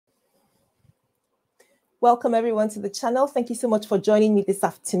Welcome everyone to the channel. Thank you so much for joining me this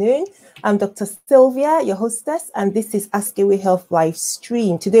afternoon. I'm Dr. Sylvia, your hostess, and this is AskAwayHealth live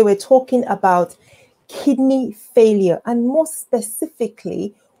stream. Today we're talking about kidney failure, and more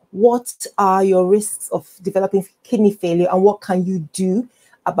specifically, what are your risks of developing kidney failure and what can you do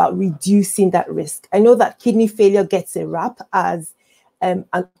about reducing that risk? I know that kidney failure gets a rap as an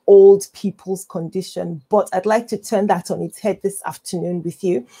old people's condition, but I'd like to turn that on its head this afternoon with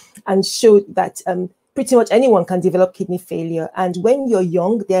you and show that pretty much anyone can develop kidney failure. And when you're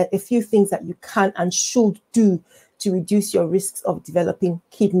young, there are a few things that you can and should do to reduce your risks of developing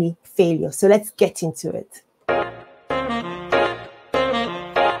kidney failure. So let's get into it.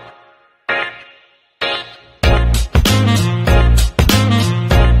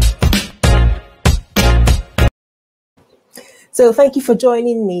 So thank you for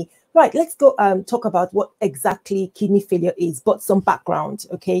joining me. Right, let's go talk about what exactly kidney failure is, but some background,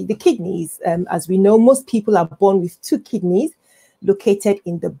 okay? The kidneys, as we know, most people are born with two kidneys located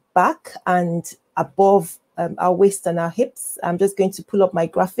in the back and above our waist and our hips. I'm just going to pull up my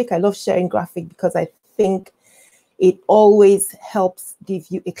graphic. I love sharing graphic because I think it always helps give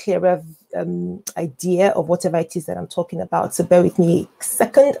you a clearer idea of whatever it is that I'm talking about. So bear with me a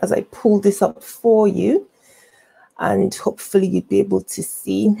second as I pull this up for you, and hopefully you'd be able to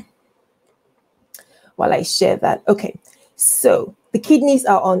see while I share that. Okay, so the kidneys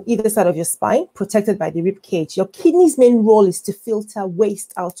are on either side of your spine, protected by the rib cage. Your kidney's main role is to filter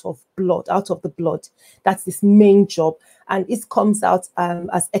waste out of the blood. That's its main job. And it comes out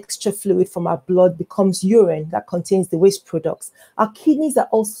as extra fluid from our blood, becomes urine that contains the waste products. Our kidneys are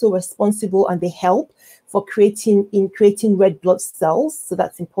also responsible, and they help for creating red blood cells. So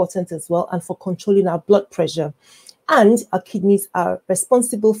that's important as well, and for controlling our blood pressure. And our kidneys are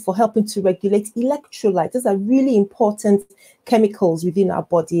responsible for helping to regulate electrolytes. Those are really important chemicals within our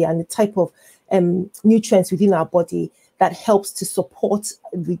body and the type of nutrients within our body that helps to support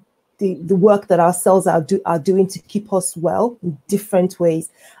the work that our cells are doing to keep us well in different ways,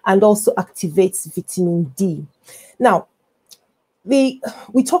 and also activates vitamin D. Now, we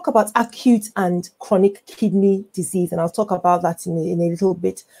talk about acute and chronic kidney disease, and I'll talk about that in a little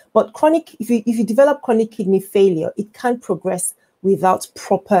bit. But if you develop chronic kidney failure, it can progress without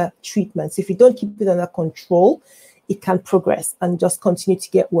proper treatment. So if you don't keep it under control, it can progress and just continue to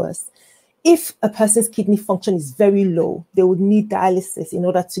get worse. If a person's kidney function is very low, they would need dialysis in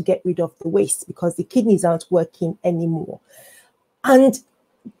order to get rid of the waste because the kidneys aren't working anymore. And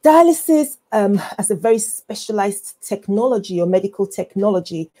dialysis, as a very specialized technology or medical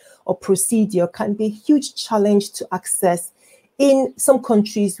technology or procedure, can be a huge challenge to access in some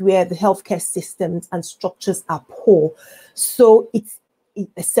countries where the healthcare systems and structures are poor. So it's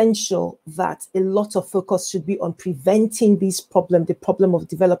essential that a lot of focus should be on preventing the problem of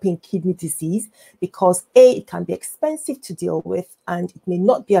developing kidney disease, because it can be expensive to deal with, and it may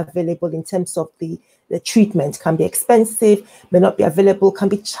not be available in terms of the treatment. Can be expensive, may not be available, can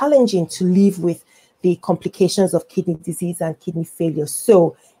be challenging to live with the complications of kidney disease and kidney failure.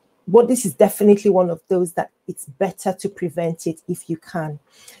 So this is definitely one of those that it's better to prevent it if you can.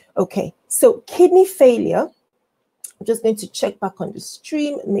 Okay, so kidney failure, I'm just going to check back on the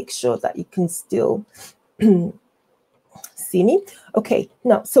stream, make sure that you can still see me. Okay,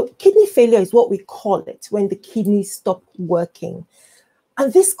 now, so kidney failure is what we call it when the kidneys stop working.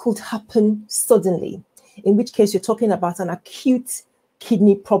 And this could happen suddenly, in which case you're talking about an acute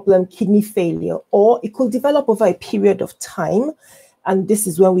kidney problem, kidney failure, or it could develop over a period of time. And this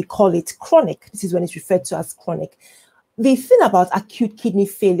is when we call it chronic. This is when it's referred to as chronic. The thing about acute kidney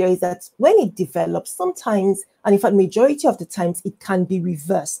failure is that when it develops, sometimes, and in fact, majority of the times, it can be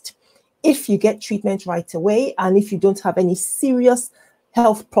reversed if you get treatment right away, and if you don't have any serious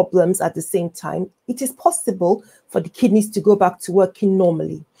health problems at the same time. It is possible for the kidneys to go back to working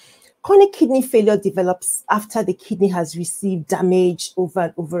normally. Chronic kidney failure develops after the kidney has received damage over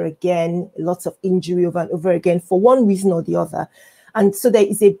and over again, lots of injury over and over again for one reason or the other. And so there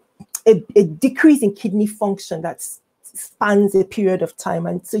is a decrease in kidney function that spans a period of time,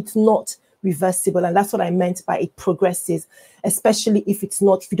 and so it's not reversible. And that's what I meant by it progresses, especially if you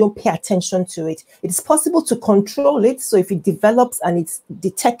don't pay attention to it. It is possible to control it. So if it develops and it's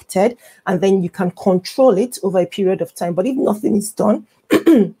detected, and then you can control it over a period of time. But if nothing is done,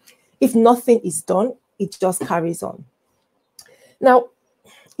 it just carries on. Now,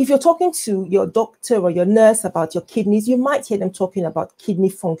 if you're talking to your doctor or your nurse about your kidneys, you might hear them talking about kidney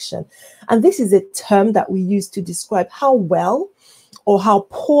function. And this is a term that we use to describe how well or how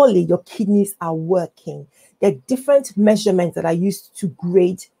poorly your kidneys are working. There are different measurements that are used to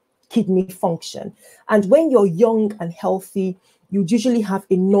grade kidney function. And when you're young and healthy, you usually have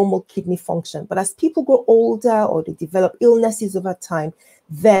a normal kidney function. But as people grow older or they develop illnesses over time,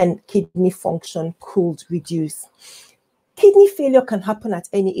 then kidney function could reduce. Kidney failure can happen at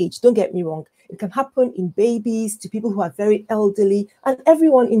any age. Don't get me wrong. It can happen in babies, to people who are very elderly, and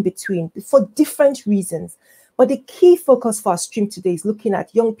everyone in between for different reasons. But the key focus for our stream today is looking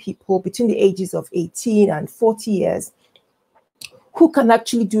at young people between the ages of 18 and 40 years who can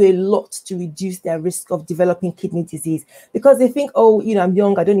actually do a lot to reduce their risk of developing kidney disease, because they think, oh, I'm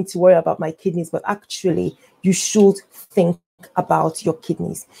young, I don't need to worry about my kidneys, but actually you should think about your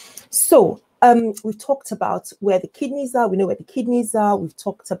kidneys. So we've talked about where the kidneys are. We know where the kidneys are. We've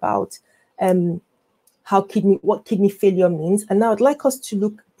talked about what kidney failure means. And now I'd like us to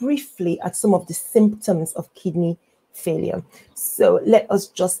look briefly at some of the symptoms of kidney failure. So let us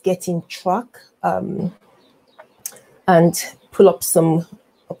just get in track and pull up some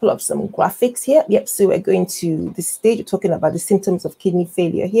graphics here. Yep, so we're going to this stage, we're talking about the symptoms of kidney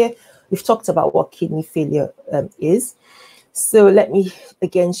failure here. We've talked about what kidney failure is. So let me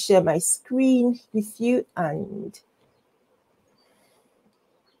again share my screen with you, and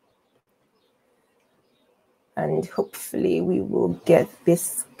hopefully we will get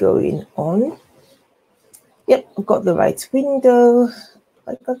this going on. Yep, I've got the right window.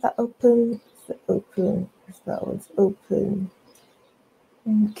 I got that open. Is that open? That one's open.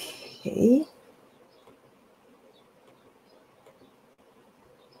 Okay.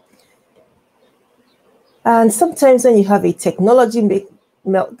 And sometimes when you have a technology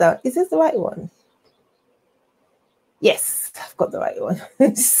meltdown, is this the right one? Yes, I've got the right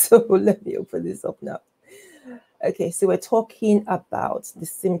one. So let me open this up now. Okay, so we're talking about the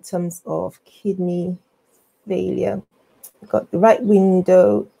symptoms of kidney failure. I've got the right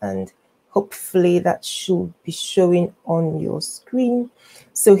window, and hopefully that should be showing on your screen.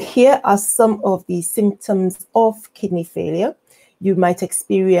 So here are some of the symptoms of kidney failure. You might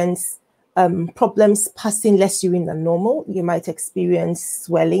experience problems passing less urine than normal. You might experience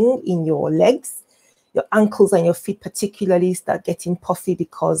swelling in your legs. Your ankles and your feet particularly start getting puffy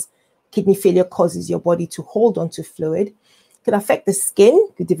because kidney failure causes your body to hold on to fluid. It can affect the skin.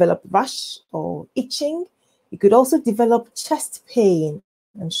 You could develop rash or itching. You could also develop chest pain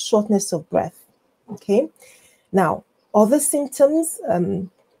and shortness of breath. Okay. Now, other symptoms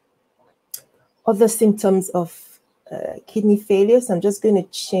of kidney failure. So I'm just going to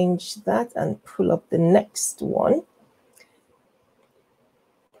change that and pull up the next one.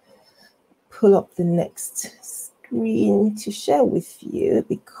 Pull up the next screen to share with you,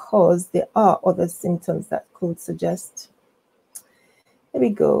 because there are other symptoms that could suggest. There we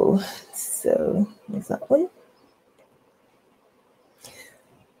go. So there's that one.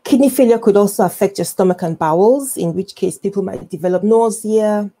 Kidney failure could also affect your stomach and bowels, in which case people might develop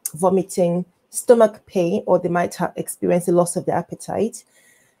nausea, vomiting, stomach pain, or they might have experienced a loss of their appetite.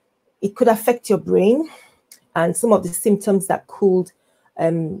 It could affect your brain, and some of the symptoms that could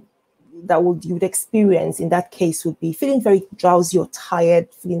you would experience in that case would be feeling very drowsy or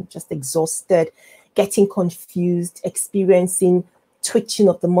tired, feeling just exhausted, getting confused, experiencing twitching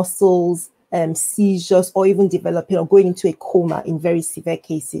of the muscles, seizures, or even developing or going into a coma in very severe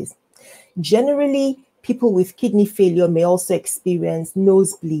cases. Generally, people with kidney failure may also experience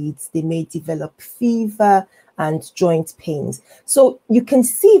nosebleeds. They may develop fever and joint pains. So you can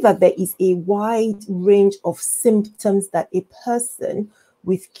see that there is a wide range of symptoms that a person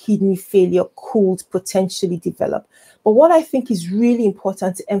with kidney failure could potentially develop. But what I think is really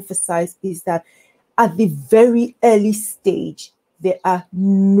important to emphasize is that at the very early stage, there are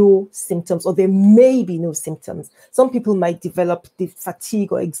no symptoms, or there may be no symptoms. Some people might develop the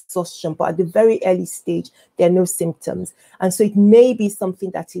fatigue or exhaustion, but at the very early stage, there are no symptoms. And so it may be something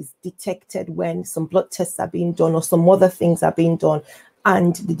that is detected when some blood tests are being done or some other things are being done,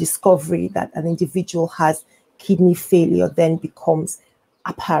 and the discovery that an individual has kidney failure then becomes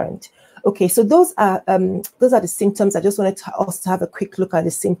apparent. Okay, so those are the symptoms. I just wanted us to have a quick look at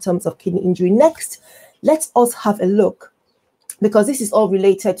the symptoms of kidney injury. Next, let us have a look, because this is all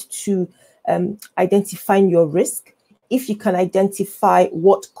related to identifying your risk. If you can identify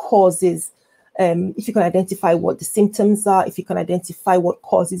what causes, if you can identify what the symptoms are, if you can identify what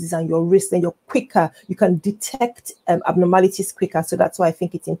causes is and your risk, then you're quicker, you can detect abnormalities quicker. So that's why I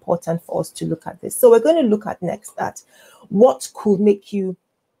think it's important for us to look at this. So we're going to look at next at what could make you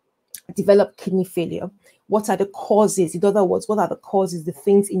develop kidney failure. What are the causes? In other words, what are the causes, the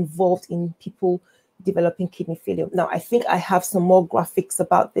things involved in people developing kidney failure? Now, I think I have some more graphics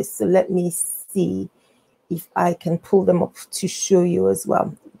about this. So let me see if I can pull them up to show you as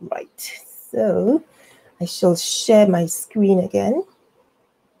well. Right. So I shall share my screen again.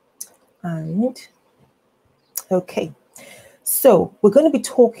 And okay. So we're going to be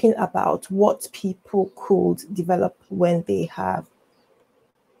talking about what people could develop when they have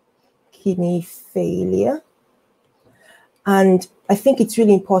kidney failure. And I think it's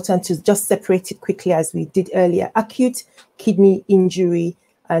really important to just separate it quickly, as we did earlier: acute kidney injury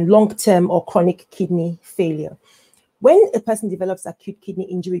and long-term or chronic kidney failure. When a person develops acute kidney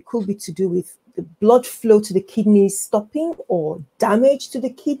injury, it could be to do with the blood flow to the kidneys stopping, or damage to the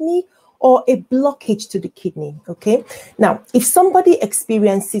kidney, or a blockage to the kidney. Okay. Now, if somebody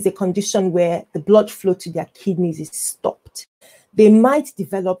experiences a condition where the blood flow to their kidneys is stopped, they might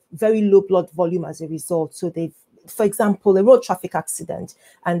develop very low blood volume as a result. So they've, for example, a road traffic accident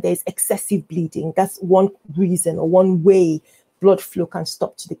and there's excessive bleeding. That's one reason or one way blood flow can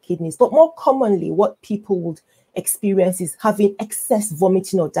stop to the kidneys. But more commonly, what people would experience is having excess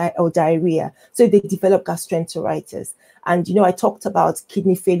vomiting or diarrhea. So they develop gastroenteritis. And, you know, I talked about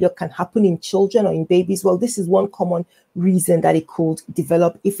kidney failure can happen in children or in babies. Well, this is one common reason that it could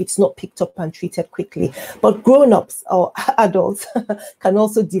develop if it's not picked up and treated quickly. But grown-ups or adults can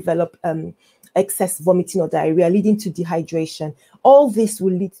also develop excess vomiting or diarrhea, leading to dehydration. All this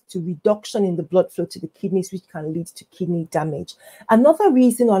will lead to reduction in the blood flow to the kidneys, which can lead to kidney damage. Another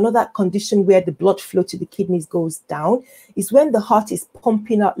reason, or another condition where the blood flow to the kidneys goes down, is when the heart is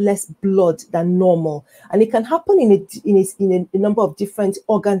pumping out less blood than normal. And it can happen in a number of different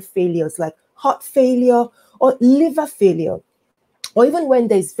organ failures, like heart failure or liver failure, or even when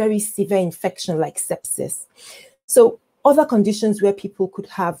there's very severe infection like sepsis. So other conditions where people could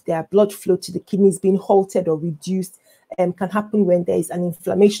have their blood flow to the kidneys being halted or reduced can happen when there is an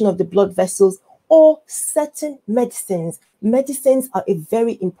inflammation of the blood vessels, or certain medicines. Medicines are a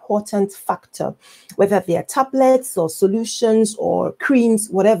very important factor, whether they are tablets or solutions or creams,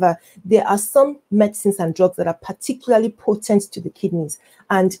 whatever. There are some medicines and drugs that are particularly potent to the kidneys,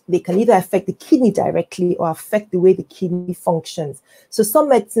 and they can either affect the kidney directly or affect the way the kidney functions. So some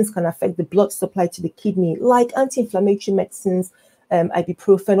medicines can affect the blood supply to the kidney, like anti-inflammatory medicines,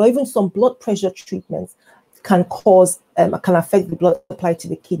 ibuprofen, or even some blood pressure treatments can affect the blood supply to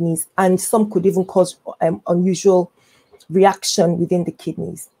the kidneys, and some could even cause unusual reaction within the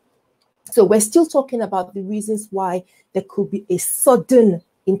kidneys. So we're still talking about the reasons why there could be a sudden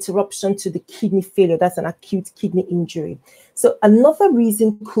interruption to the kidney failure. That's an acute kidney injury. So another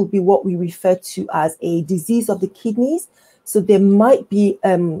reason could be what we refer to as a disease of the kidneys. So there might be,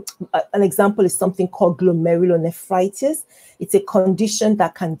 an example is something called glomerulonephritis. It's a condition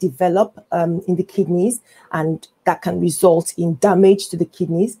that can develop in the kidneys, and that can result in damage to the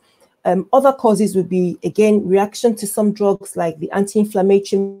kidneys. Other causes would be, again, reaction to some drugs like the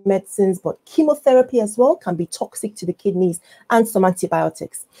anti-inflammatory medicines, but chemotherapy as well can be toxic to the kidneys, and some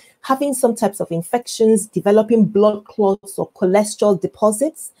antibiotics. Having some types of infections, developing blood clots or cholesterol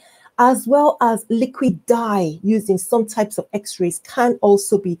deposits, as well as liquid dye used in some types of x-rays, can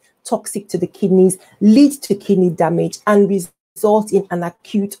also be toxic to the kidneys, lead to kidney damage, and result in an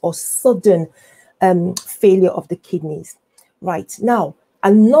acute or sudden failure of the kidneys. Right. Now,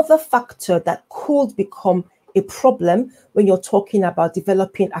 another factor that could become a problem when you're talking about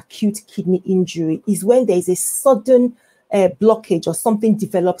developing acute kidney injury is when there is a sudden blockage, or something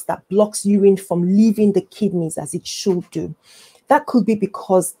develops that blocks urine from leaving the kidneys as it should do. That could be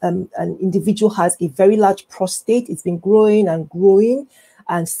because an individual has a very large prostate. It's been growing and growing,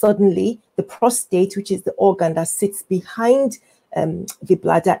 and suddenly the prostate, which is the organ that sits behind the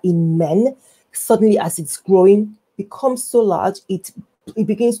bladder in men, suddenly as it's growing, becomes so large, it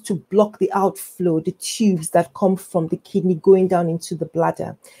begins to block the outflow, the tubes that come from the kidney going down into the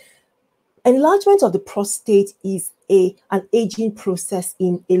bladder. Enlargement of the prostate is an aging process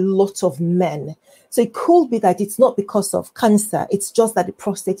in a lot of men. So it could be that it's not because of cancer, it's just that the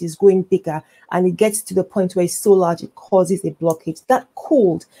prostate is growing bigger, and it gets to the point where it's so large it causes a blockage. That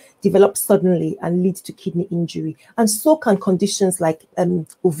could develop suddenly and lead to kidney injury. And so can conditions like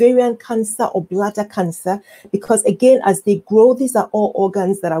ovarian cancer or bladder cancer, because again, as they grow, these are all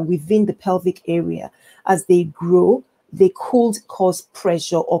organs that are within the pelvic area. As they grow, they could cause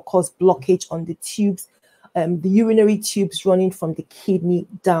pressure or cause blockage on the tubes, the urinary tubes running from the kidney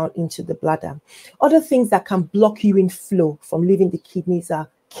down into the bladder. Other things that can block urine flow from leaving the kidneys are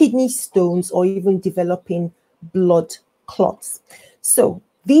kidney stones, or even developing blood clots. So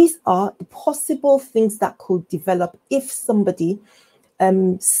these are the possible things that could develop if somebody,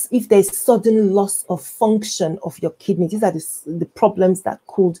 if there's sudden loss of function of your kidney. These are the problems that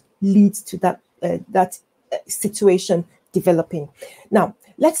could lead to that situation developing. Now,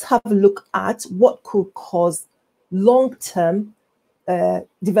 let's have a look at what could cause long-term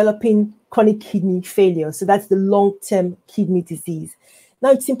developing chronic kidney failure. So that's the long-term kidney disease.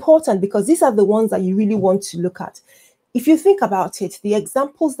 Now, it's important because these are the ones that you really want to look at. if you think about it, the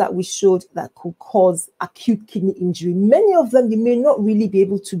examples that we showed that could cause acute kidney injury, many of them you may not really be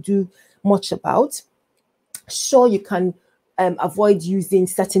able to do much about. Sure, you can avoid using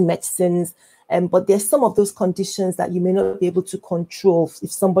certain medicines, but there's some of those conditions that you may not be able to control.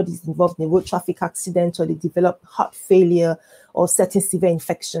 If somebody is involved in a road traffic accident, or they develop heart failure or certain severe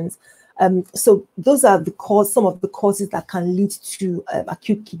infections. So those are some of the causes that can lead to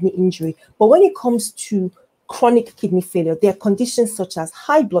acute kidney injury. But when it comes to chronic kidney failure, there are conditions such as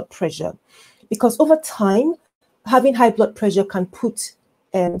high blood pressure, because over time, having high blood pressure can put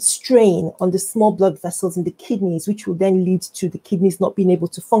strain on the small blood vessels in the kidneys, which will then lead to the kidneys not being able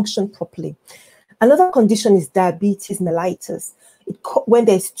to function properly. Another condition is diabetes mellitus, when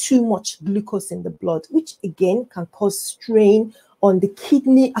there's too much glucose in the blood, which again can cause strain on the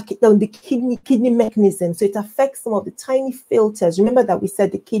kidney mechanism. So it affects some of the tiny filters. Remember that we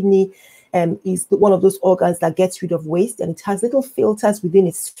said the kidney is one of those organs that gets rid of waste, and it has little filters within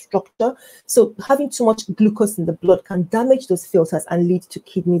its structure. So having too much glucose in the blood can damage those filters and lead to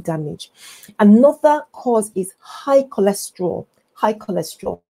kidney damage. Another cause is high cholesterol. High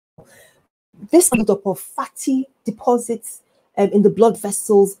cholesterol. This buildup of fatty deposits in the blood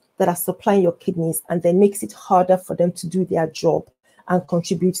vessels that are supplying your kidneys, and then makes it harder for them to do their job and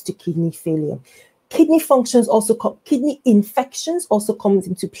contributes to kidney failure. Kidney infections also comes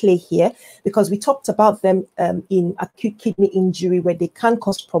into play here, because we talked about them in acute kidney injury, where they can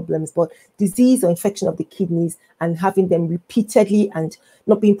cause problems, but disease or infection of the kidneys and having them repeatedly and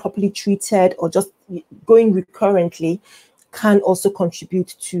not being properly treated, or just going recurrently, can also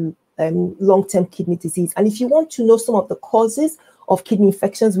contribute to long-term kidney disease. And if you want to know some of the causes of kidney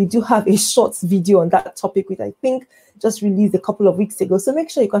infections, we do have a short video on that topic, which I think just released a couple of weeks ago. So make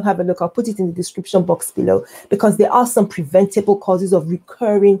sure you can have a look. I'll put it in the description box below, because there are some preventable causes of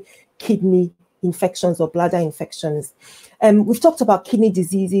recurring kidney infections or bladder infections. We've talked about kidney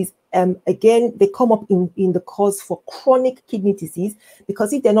diseases. Again, they come up in the cause for chronic kidney disease,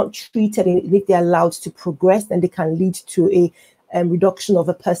 because if they're not treated and if they're allowed to progress, then they can lead to a reduction of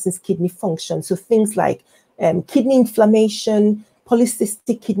a person's kidney function. So things like kidney inflammation,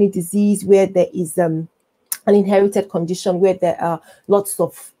 polycystic kidney disease, where there is an inherited condition where there are lots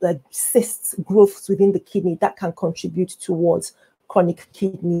of cysts, growths within the kidney that can contribute towards chronic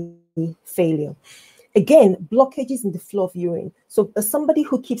kidney failure. Again, blockages in the flow of urine. So somebody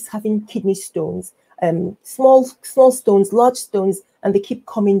who keeps having kidney stones, small stones, large stones, and they keep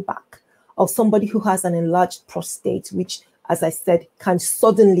coming back, or somebody who has an enlarged prostate, which, as I said, can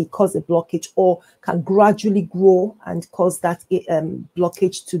suddenly cause a blockage, or can gradually grow and cause that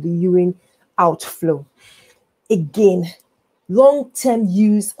blockage to the urine outflow. Again, long-term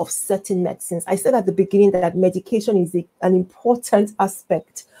use of certain medicines. I said at the beginning that medication is an important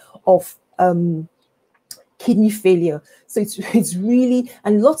aspect of kidney failure. So it's really,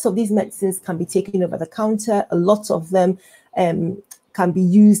 and lots of these medicines can be taken over the counter. A lot of them can be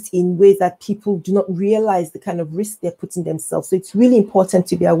used in ways that people do not realize the kind of risk they're putting themselves. So it's really important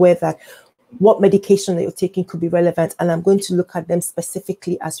to be aware that what medication that you're taking could be relevant. And I'm going to look at them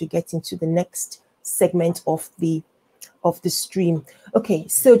specifically as we get into the next segment of the stream. Okay,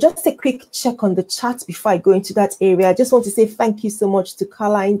 so just a quick check on the chat before I go into that area. I just want to say thank you so much to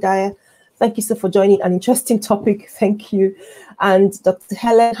Caroline Dyer. Thank you so for joining. An interesting topic. Thank you. And Dr.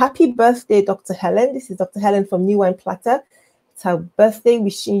 Helen, happy birthday, Dr. Helen. This is Dr. Helen from New Wine Platter. It's her birthday.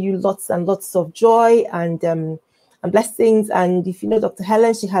 Wishing you lots and lots of joy and blessings. And if you know Dr.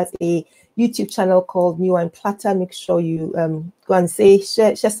 Helen, she has a YouTube channel called New Wine Platter. Make sure you go and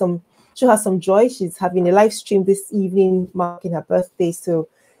show her some joy. She's having a live stream this evening marking her birthday. So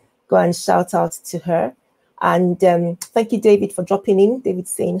go and shout out to her. And thank you, David, for dropping in. David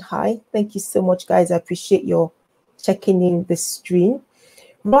saying hi. Thank you so much, guys. I appreciate your checking in the stream.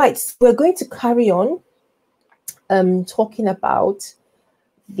 Right, so we're going to carry on talking about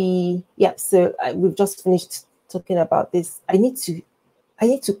we've just finished talking about this. I need to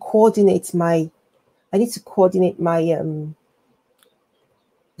coordinate my I need to coordinate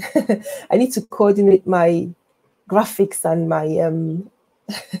my graphics and my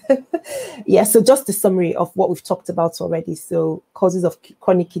yeah, so just a summary of what we've talked about already. So causes of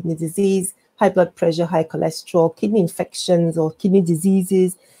chronic kidney disease, high blood pressure, high cholesterol, kidney infections or kidney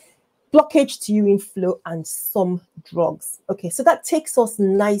diseases, blockage to urine flow, and some drugs. Okay, so that takes us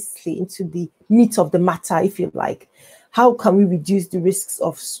nicely into the meat of the matter, if you like. How can we reduce the risks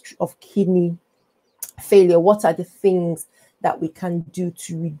of kidney failure? What are the things that we can do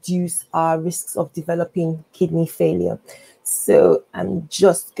to reduce our risks of developing kidney failure? So I'm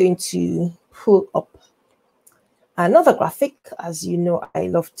just going to pull up another graphic, as you know I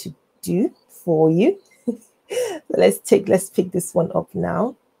love to do for you. let's pick this one up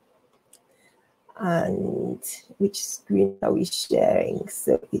now. And which screen are we sharing?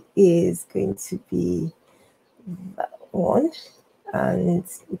 So it is going to be that one, and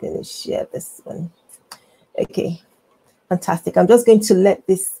we're going to share this one. Okay, fantastic. I'm just going to let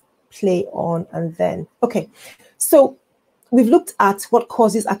this play on, and then, okay. So we've looked at what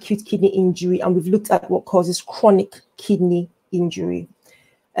causes acute kidney injury, and we've looked at what causes chronic kidney injury.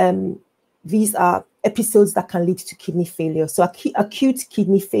 These are episodes that can lead to kidney failure. So acute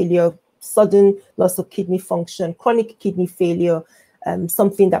kidney failure, sudden loss of kidney function, chronic kidney failure,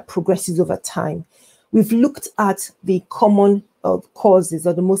 something that progresses over time. We've looked at the common causes,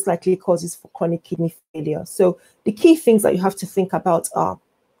 or the most likely causes for chronic kidney failure. So the key things that you have to think about are,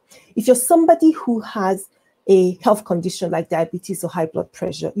 if you're somebody who has a health condition like diabetes or high blood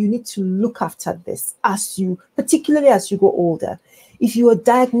pressure, you need to look after this particularly as you go older. If you are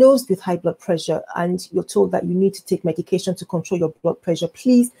diagnosed with high blood pressure and you're told that you need to take medication to control your blood pressure,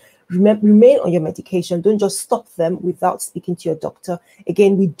 please remain on your medication. Don't just stop them without speaking to your doctor.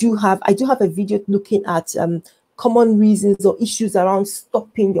 Again, I do have a video looking at common reasons or issues around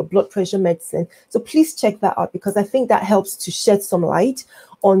stopping your blood pressure medicine. So please check that out, because I think that helps to shed some light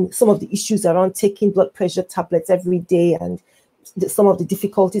on some of the issues around taking blood pressure tablets every day and some of the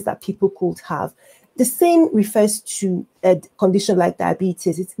difficulties that people could have. The same refers to a condition like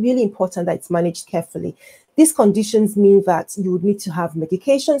diabetes. It's really important that it's managed carefully. These conditions mean that you would need to have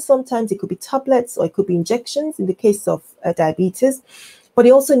medication. Sometimes it could be tablets or it could be injections in the case of diabetes. But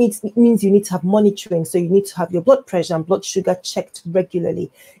it also means you need to have monitoring. So you need to have your blood pressure and blood sugar checked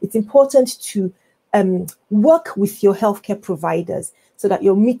regularly. It's important to work with your healthcare providers so that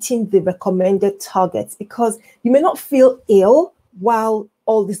you're meeting the recommended targets, because you may not feel ill while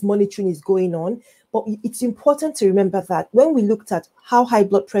all this monitoring is going on. But it's important to remember that when we looked at how high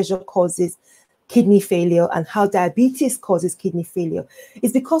blood pressure causes kidney failure and how diabetes causes kidney failure,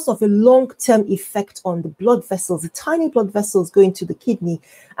 it's because of a long-term effect on the blood vessels, the tiny blood vessels going to the kidney,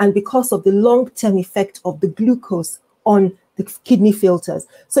 and because of the long-term effect of the glucose on the kidney filters.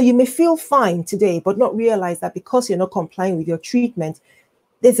 So you may feel fine today, but not realize that because you're not complying with your treatment,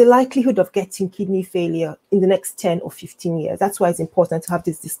 there's a likelihood of getting kidney failure in the next 10 or 15 years. That's why it's important to have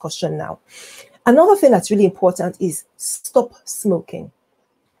this discussion now. Another thing that's really important is stop smoking.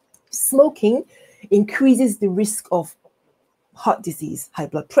 Smoking increases the risk of heart disease, high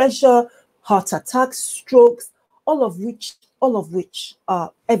blood pressure, heart attacks, strokes, all of which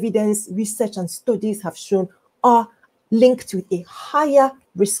evidence, research, and studies have shown are linked with a higher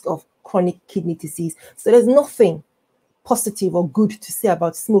risk of chronic kidney disease. So there's nothing positive or good to say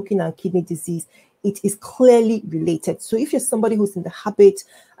about smoking and kidney disease. It is clearly related. So if you're somebody who's in the habit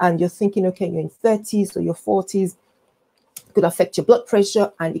and you're thinking, okay, you're in 30s or your 40s, it could affect your blood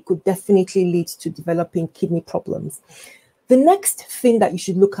pressure and it could definitely lead to developing kidney problems. The next thing that you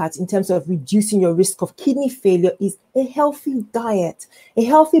should look at in terms of reducing your risk of kidney failure is a healthy diet. A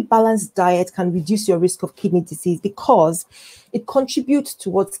healthy, balanced diet can reduce your risk of kidney disease because it contributes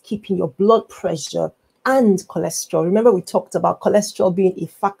towards keeping your blood pressure and cholesterol. Remember, we talked about cholesterol being a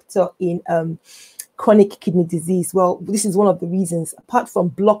factor in chronic kidney disease. Well, this is one of the reasons, apart from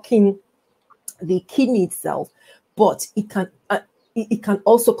blocking the kidney itself, but it can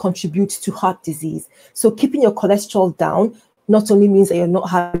also contribute to heart disease. So keeping your cholesterol down not only means that you're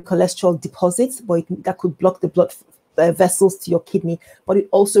not having cholesterol deposits, but that could block the blood vessels to your kidney, but it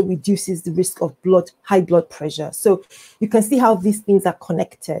also reduces the risk of high blood pressure. So you can see how these things are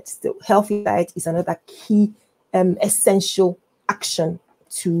connected. So healthy diet is another key essential action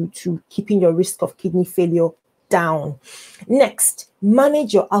to keeping your risk of kidney failure down. Next,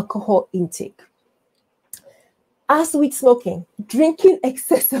 manage your alcohol intake. As with smoking, drinking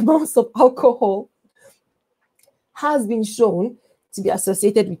excess amounts of alcohol has been shown to be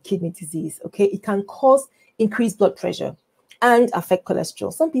associated with kidney disease. Okay, it can cause increased blood pressure and affect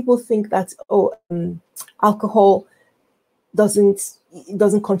cholesterol. Some people think that alcohol doesn't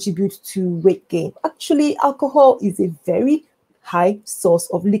contribute to weight gain. Actually, alcohol is a very high source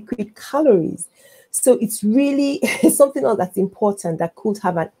of liquid calories. So it's really something else that's important that could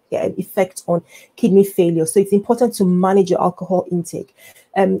have an effect on kidney failure. So it's important to manage your alcohol intake.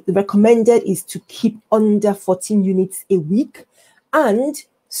 The recommended is to keep under 14 units a week and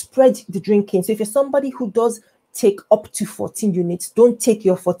spread the drinking. So if you're somebody who does take up to 14 units, don't take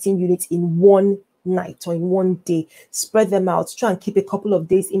your 14 units in one night or in one day. Spread them out. Try and keep a couple of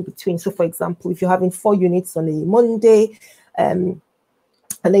days in between. So for example, if you're having 4 units on a Monday,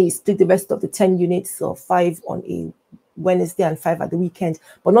 and then you split the rest of the 10 units or 5 on a Wednesday and 5 at the weekend,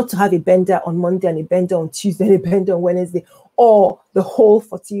 but not to have a bender on Monday and a bender on Tuesday and a bender on Wednesday, or the whole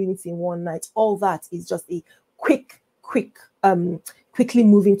 40 units in one night. All that is just a quickly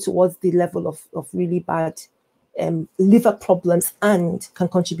moving towards the level of really bad liver problems, and can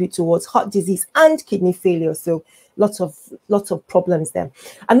contribute towards heart disease and kidney failure. So lots of problems there.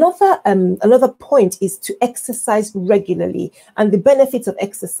 Another point is to exercise regularly, and the benefits of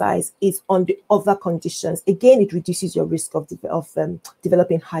exercise is on the other conditions. Again, it reduces your risk of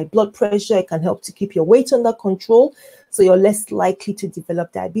developing high blood pressure. It can help to keep your weight under control, so you're less likely to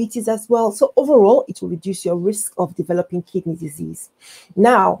develop diabetes as well. So overall, it will reduce your risk of developing kidney disease.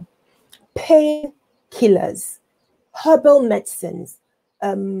 Now, painkillers, herbal medicines,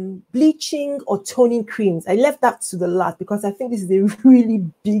 bleaching or toning creams. I left that to the last because I think this is a really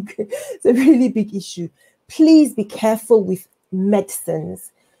big issue. Please be careful with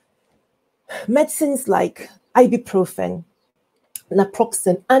medicines. Medicines like ibuprofen,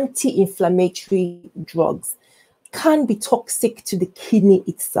 naproxen, anti-inflammatory drugs can be toxic to the kidney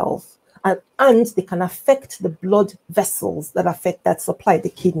itself, and they can affect the blood vessels that supply the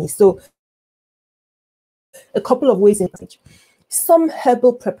kidney. So a couple of ways in which some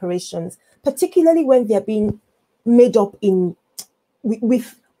herbal preparations, particularly when they're being made up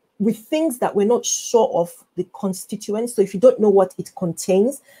with things that we're not sure of the constituents. So if you don't know what it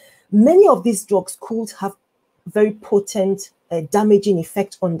contains, many of these drugs could have very potent damaging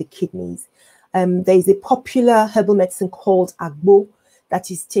effect on the kidneys. There is a popular herbal medicine called agbo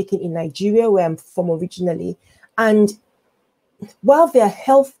that is taken in Nigeria, where I'm from originally. And while there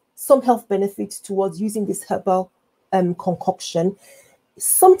are some health benefits towards using this herbal concoction,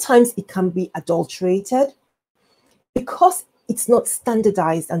 sometimes it can be adulterated because it's not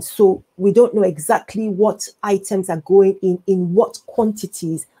standardized, and so we don't know exactly what items are going in what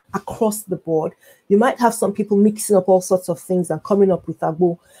quantities across the board. You might have some people mixing up all sorts of things and coming up with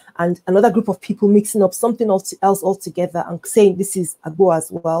agbo, and another group of people mixing up something else altogether and saying this is agbo as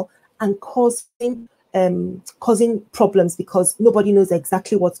well, and causing problems because nobody knows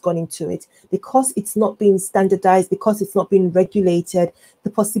exactly what's gone into it, because it's not being standardized, because it's not being regulated. The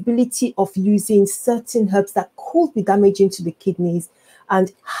possibility of using certain herbs that could be damaging to the kidneys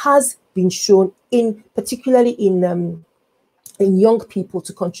and has been shown particularly in young people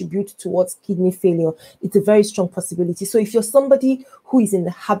to contribute towards kidney failure. It's a very strong possibility. So if you're somebody who is in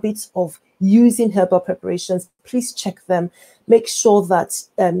the habit of using herbal preparations, please check them. Make sure that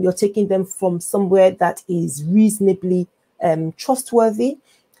you're taking them from somewhere that is reasonably trustworthy.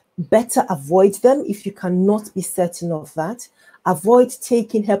 Better avoid them if you cannot be certain of that. Avoid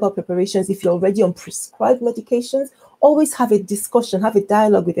taking herbal preparations if you're already on prescribed medications. Always have a discussion, have a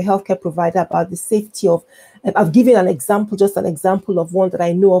dialogue with a healthcare provider about the safety of. I've given just an example of one that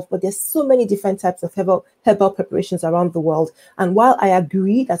I know of, but there's so many different types of herbal preparations around the world. And while I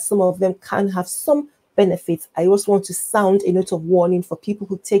agree that some of them can have some benefits, I also want to sound a note of warning for people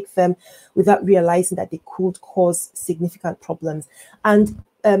who take them without realizing that they could cause significant problems. And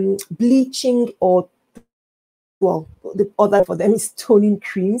bleaching, or well, the other for them is toning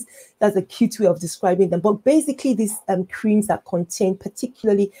creams. That's a cute way of describing them. But basically, these creams that contain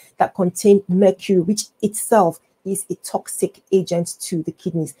mercury, which itself is a toxic agent to the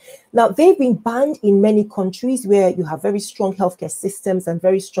kidneys. Now, they've been banned in many countries where you have very strong healthcare systems and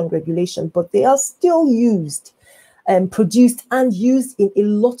very strong regulation, but they are still used, produced and used in a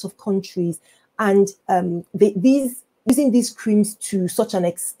lot of countries. And using these creams to such an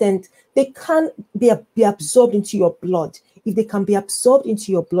extent, they can be absorbed into your blood. If they can be absorbed into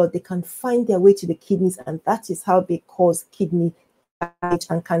your blood, they can find their way to the kidneys, and that is how they cause kidney damage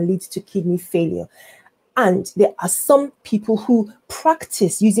and can lead to kidney failure. And there are some people who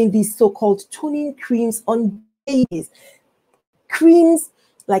practice using these so-called toning creams on babies. Creams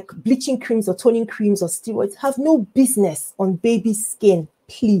like bleaching creams or toning creams or steroids have no business on baby skin,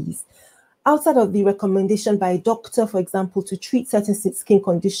 please. Outside of the recommendation by a doctor, for example, to treat certain skin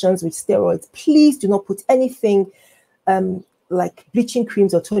conditions with steroids, please do not put anything like bleaching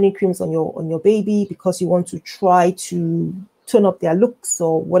creams or toning creams on your baby because you want to try to tone up their looks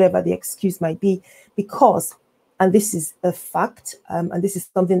or whatever the excuse might be. Because, and this is a fact, and this is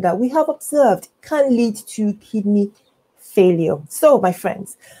something that we have observed, can lead to kidney failure. So, my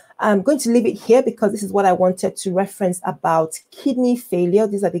friends, I'm going to leave it here because this is what I wanted to reference about kidney failure.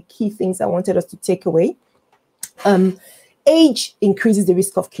 These are the key things I wanted us to take away. Age increases the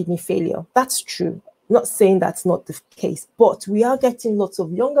risk of kidney failure. That's true. I'm not saying that's not the case, but we are getting lots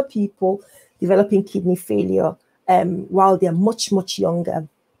of younger people developing kidney failure while they're much, much younger.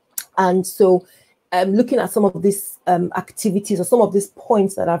 And so looking at some of these activities or some of these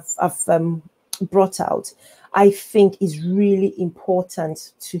points that I've brought out, I think is really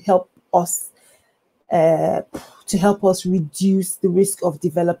important to help us reduce the risk of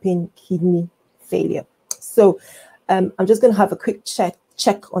developing kidney failure. So I'm just going to have a quick check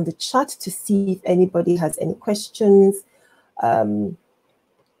on the chat to see if anybody has any questions. Let's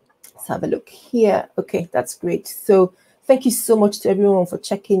have a look here. Okay, that's great. So thank you so much to everyone for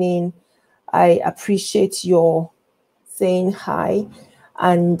checking in. I appreciate your saying hi.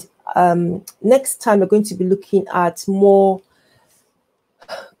 And next time we're going to be looking at more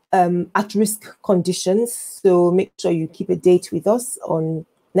at-risk conditions. So make sure you keep a date with us on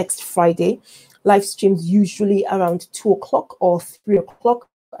next Friday. Live streams usually around 2 o'clock or 3 o'clock.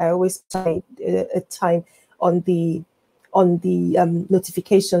 I always try a time on the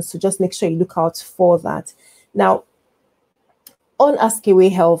notifications, so just make sure you look out for that. Now, on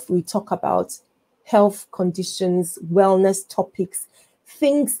AskAwayHealth, we talk about health conditions, wellness topics,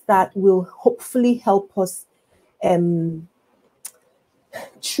 things that will hopefully help us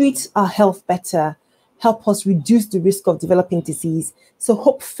treat our health better, help us reduce the risk of developing disease. So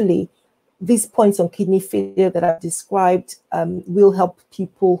hopefully these points on kidney failure that I've described will help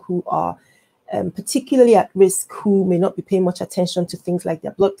people who are particularly at risk, who may not be paying much attention to things like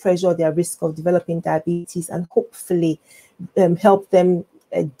their blood pressure, their risk of developing diabetes, and hopefully help them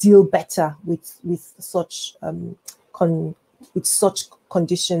deal better with such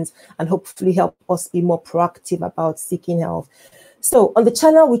conditions, and hopefully help us be more proactive about seeking help. So on the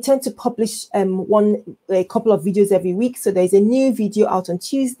channel, we tend to publish a couple of videos every week. So there's a new video out on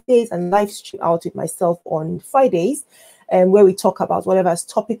Tuesdays and live stream out with myself on Fridays, where we talk about whatever is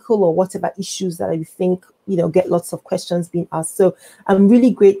topical or whatever issues that we think, get lots of questions being asked. So I'm really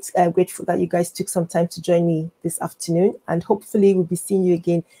grateful that you guys took some time to join me this afternoon, and hopefully we'll be seeing you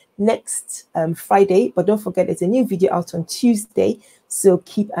again next Friday. But don't forget, there's a new video out on Tuesday, so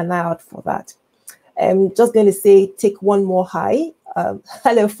keep an eye out for that. I'm just going to say, take one more hi.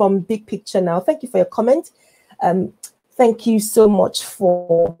 Hello from Big Picture Now. Thank you for your comment. Thank you so much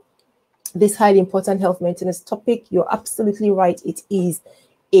for this highly important health maintenance topic. You're absolutely right. It's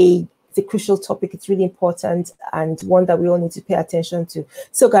a crucial topic. It's really important, and one that we all need to pay attention to.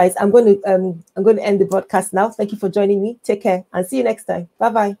 So guys, I'm going to end the broadcast now. Thank you for joining me. Take care and see you next time.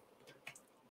 Bye-bye.